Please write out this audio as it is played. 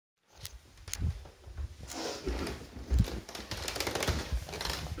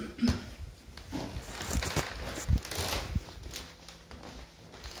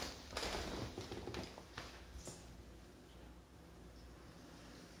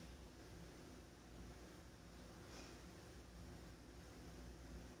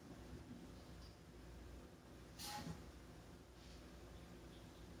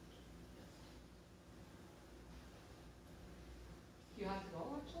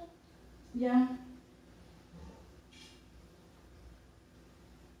Yeah.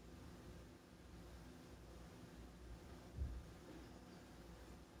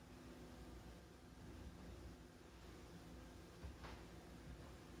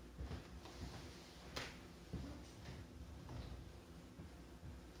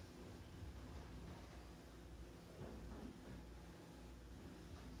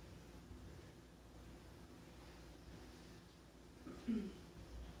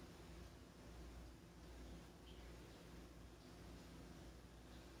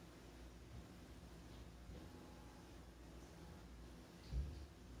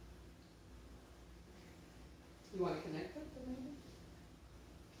 You want to connect it to maybe?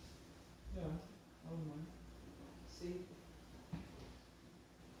 Yeah, I don't mind. See?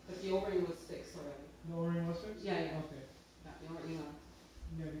 But the O-ring was fixed already. The O-ring was fixed? Yeah, yeah. Okay. Yeah, the O-ring,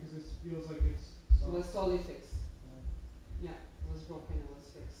 Yeah, because it feels like it's it soft. was totally fixed. Yeah. Yeah, it was broken, it was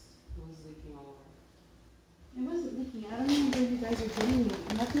fixed. It was leaking all over. It wasn't leaking. I don't know where you guys are doing it.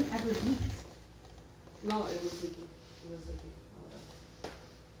 Nothing ever leaked. No, it was leaking. It was leaking.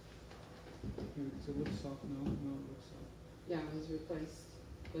 Okay, so it looks soft now. No, it looks soft. Yeah, it was replaced.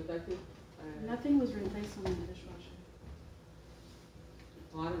 But I think... Nothing was replaced on the dishwasher.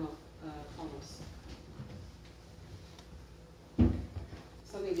 well, I don't know. Almost.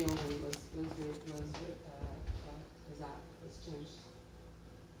 Something the owner was changed.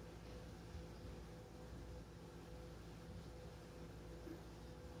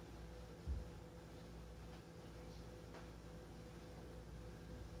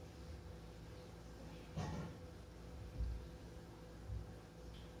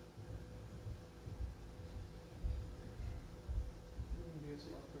 Maybe it's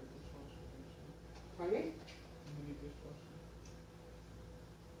not for a dishwasher, actually. Pardon me? Mini dishwasher.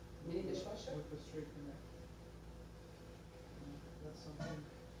 Mini dishwasher? With the straight connect. That's something.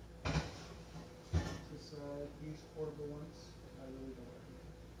 Because these portable ones, I really don't like them.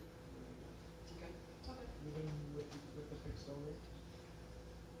 Okay. Okay. Even with the fixed over.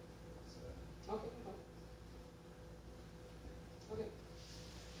 Okay. Okay.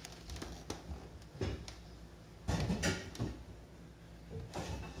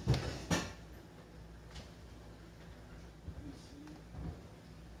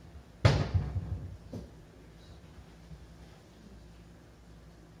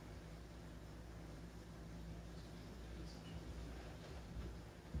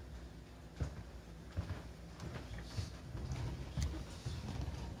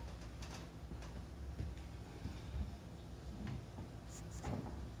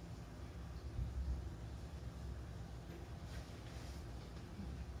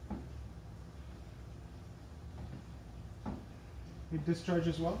 It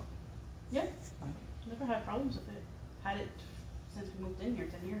discharges well? Yeah. Never had problems with it. Had it since we moved in here,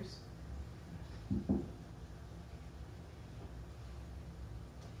 10 years.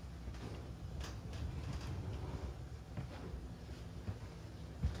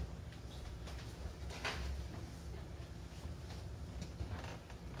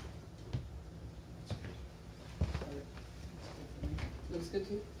 Looks good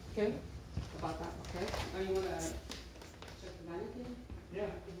to you? Okay? About that, okay? Now you want to check the vanity? Yeah.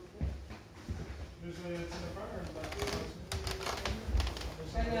 Usually it's in the front or in the back?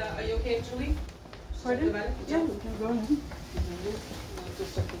 And are you okay, Julie? Pardon? Check the vanity? Yeah, we can go ahead.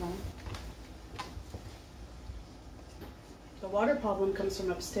 Just check the vanity. The water problem comes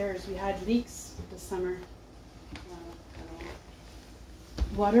from upstairs. We had leaks this summer.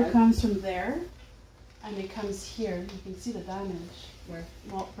 Water comes from there, and it comes here. You can see the damage. Where?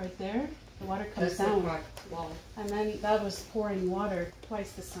 Well, right there. The water comes That's down. Wow. And then that was pouring water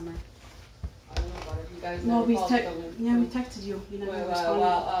twice this summer. I don't know about it. You guys No, never we called the building. we texted you. You never Well, responded.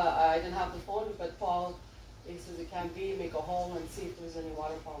 I didn't have the phone, but Paul, he says it can be, make a hole and see if there's any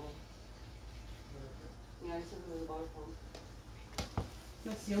water problem. Yeah, I said there was a water problem.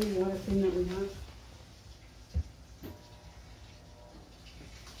 That's the only water thing that we have.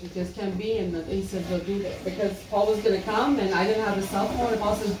 It just can be, and he said they'll do that, because Paul was gonna come, and I didn't have a cell phone, and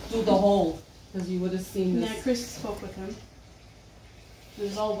Paul said, do the hole, because you would have seen this. Yeah, Chris spoke with him. It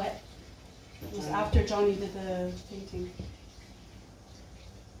was all wet. It was after Johnny did the painting.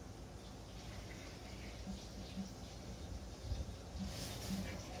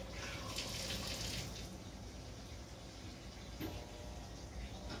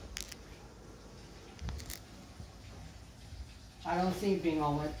 I don't see it being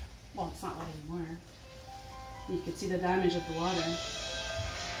all wet. Well, it's not wet anymore. You could see the damage of the water.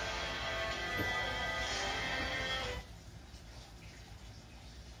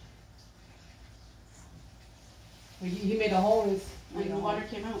 He made a hole, And the water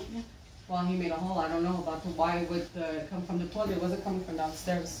came out, yeah. Well, he made a hole. I don't know about why it would come from the toilet. It wasn't coming from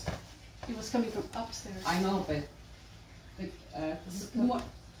downstairs. It was coming from upstairs. I know, but it What-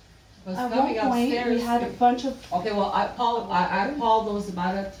 was At coming one point, upstairs. we had a bunch of. Okay, well, Paul knows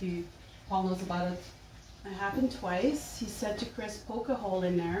about it. Paul knows about it. It happened twice. He said to Chris, poke a hole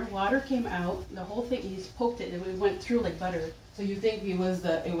in there. Water came out. The whole thing. He poked it, and it went through like butter. So you think it was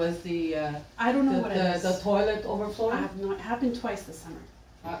the I don't know what it is. the toilet overflowing? I have not. It happened twice this summer.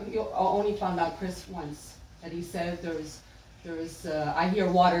 You only found out Chris once, and he said there's I hear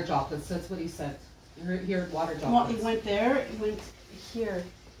water droplets. That's what he said. You hear water droplets. Well, it went there. It went here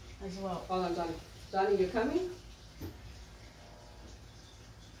as well. Hold on, Johnny. Johnny, you coming?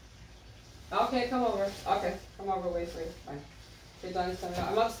 Okay, come over. Okay, come over. Wait for you. Fine. Okay, Johnny's coming.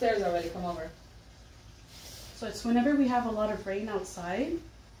 I'm upstairs already. Come over. So it's whenever we have a lot of rain outside,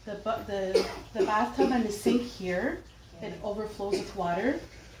 the bathtub and the sink here, it overflows with water.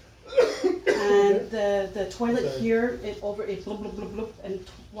 And the toilet here, it bloop, bloop, bloop, bloop, and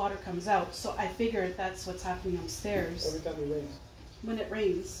water comes out. So I figured that's what's happening upstairs. Every time it rains. When it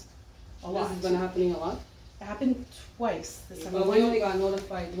rains, a lot. This has been happening a lot. It happened twice this summer. Well, we only got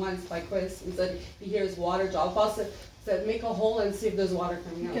notified once by Chris and said he hears water drop. Paul said make a hole and see if there's water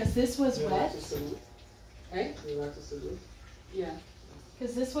coming out. Because this was You have wet. access to the roof? Right? You have access to the roof? Yeah.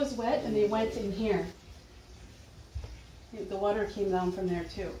 Because this was wet and they went in here. The water came down from there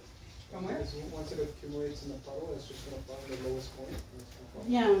too. From where? Because once it accumulates in the puddle, it's just gonna fall in the lowest point. and it's gonna fall.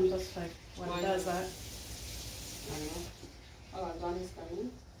 Yeah, I'm just like, when Why? it does that. I don't know. Oh, Johnny's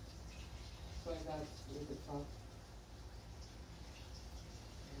coming. So I got a little bit top.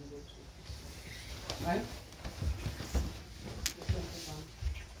 Right?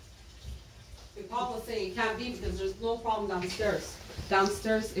 Paul was saying it can't be because there's no problem downstairs.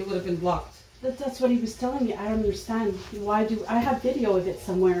 Downstairs, it would have been blocked. That's what he was telling me. I don't understand. Why do I have video of it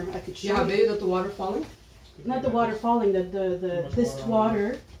somewhere? I could show You have you. video of the water falling? Not the water falling. This water.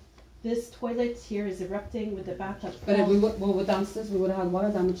 water, this toilet here is erupting with the bathtub. But if we were downstairs, we would have had water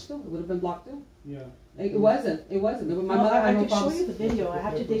damage too. It would have been blocked too. Yeah. It wasn't. It wasn't. My No, mother had I no could show problems. you the video. I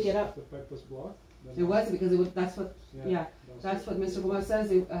have to dig it up. The pipe was blocked? It wasn't because it would, that's what. Yeah. That's what Mr. Gomez says.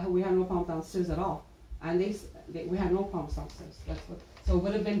 We had no problem downstairs at all, and we had no problems downstairs. That's what. So it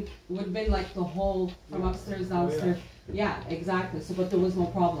would have been like the whole from upstairs downstairs. Yeah, exactly. So but there was no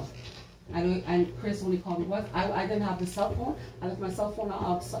problem. And Chris only called me once. I didn't have the cell phone. I left my cell phone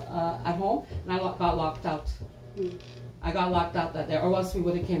out at home, and I got locked out. I got locked out that day, or else we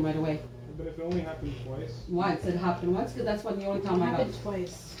would have came right away. But if it only happened twice. Once it happened once, because that's what the only It time I got. happened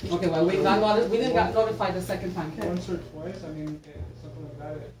twice. Okay, well we didn't get notified the second time. Once or twice, I mean, something like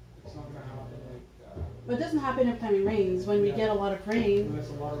that, it's not gonna happen like, But it doesn't happen every time it rains. When we Yeah. get a lot of rain, when there's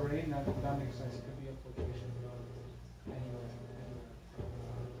a lot of rain, that makes sense. It could be a fluctuation anywhere.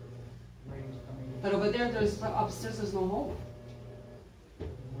 Rain coming in. But over there, upstairs. There's no hole.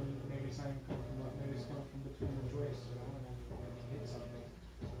 Maybe it's not even coming from, maybe it's coming from between the joists, you know, and then hit something.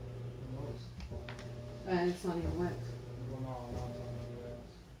 Who knows? And it's not even wet. Well, no, it's not gonna be that.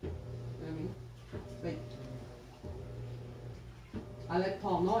 You know what I mean? Like, I let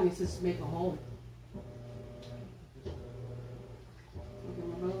Paul know, and he says make a hole. Okay,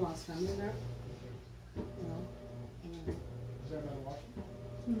 my brother-in-law's family there. You know. Is there another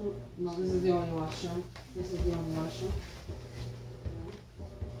washroom? No, this is the only washroom. This is the only washroom.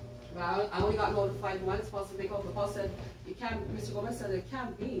 But I only got notified once. Paul said, Paul said, you can't, Mr. Gomez said it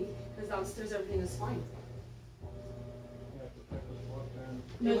can't be, because downstairs everything is fine. Yeah, if the pipe was blocked,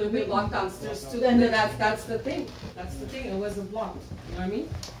 then. It would have been blocked downstairs too. Then That's the thing. That's the thing. It wasn't blocked. You know what I mean?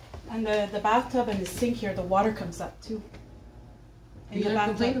 and the bathtub and the sink here, the water comes up too. In You the never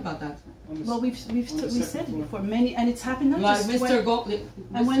complained bathtub. about that. Well, we on the said second it floor. before many, and it's happened not Like just Mr.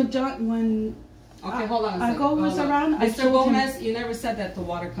 and when Okay, hold on a second. Ago was Hold on. around, I Mr. told him- Gomez, you never said that the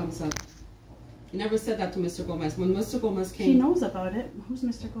water comes up. You never said that to Mr. Gomez. When Mr. Gomez came. he knows about it. Who's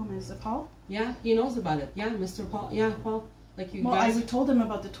Mr. Gomez? Paul? Yeah, he knows about it. Yeah, Mr. Paul. Yeah, Paul. Like you Well, guys. I told him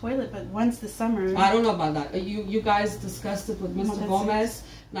about the toilet, but once the summer. I don't know about that. You guys discussed it with No, Mr. that's Gomez.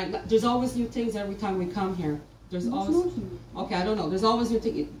 Like, there's always new things every time we come here. There's always. Okay, I don't know. There's always new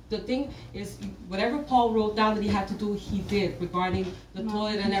things. The thing is, whatever Paul wrote down that he had to do, he did regarding the No,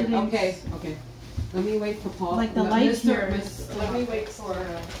 toilet he and everything. didn't. Okay, okay. Let me wait for Paul. Like the light Mr. here Mr. is- Let me wait for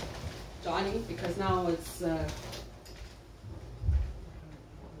Johnny because now it's. Wait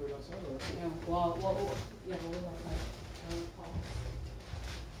outside or? Yeah, well, yeah, we'll let Paul.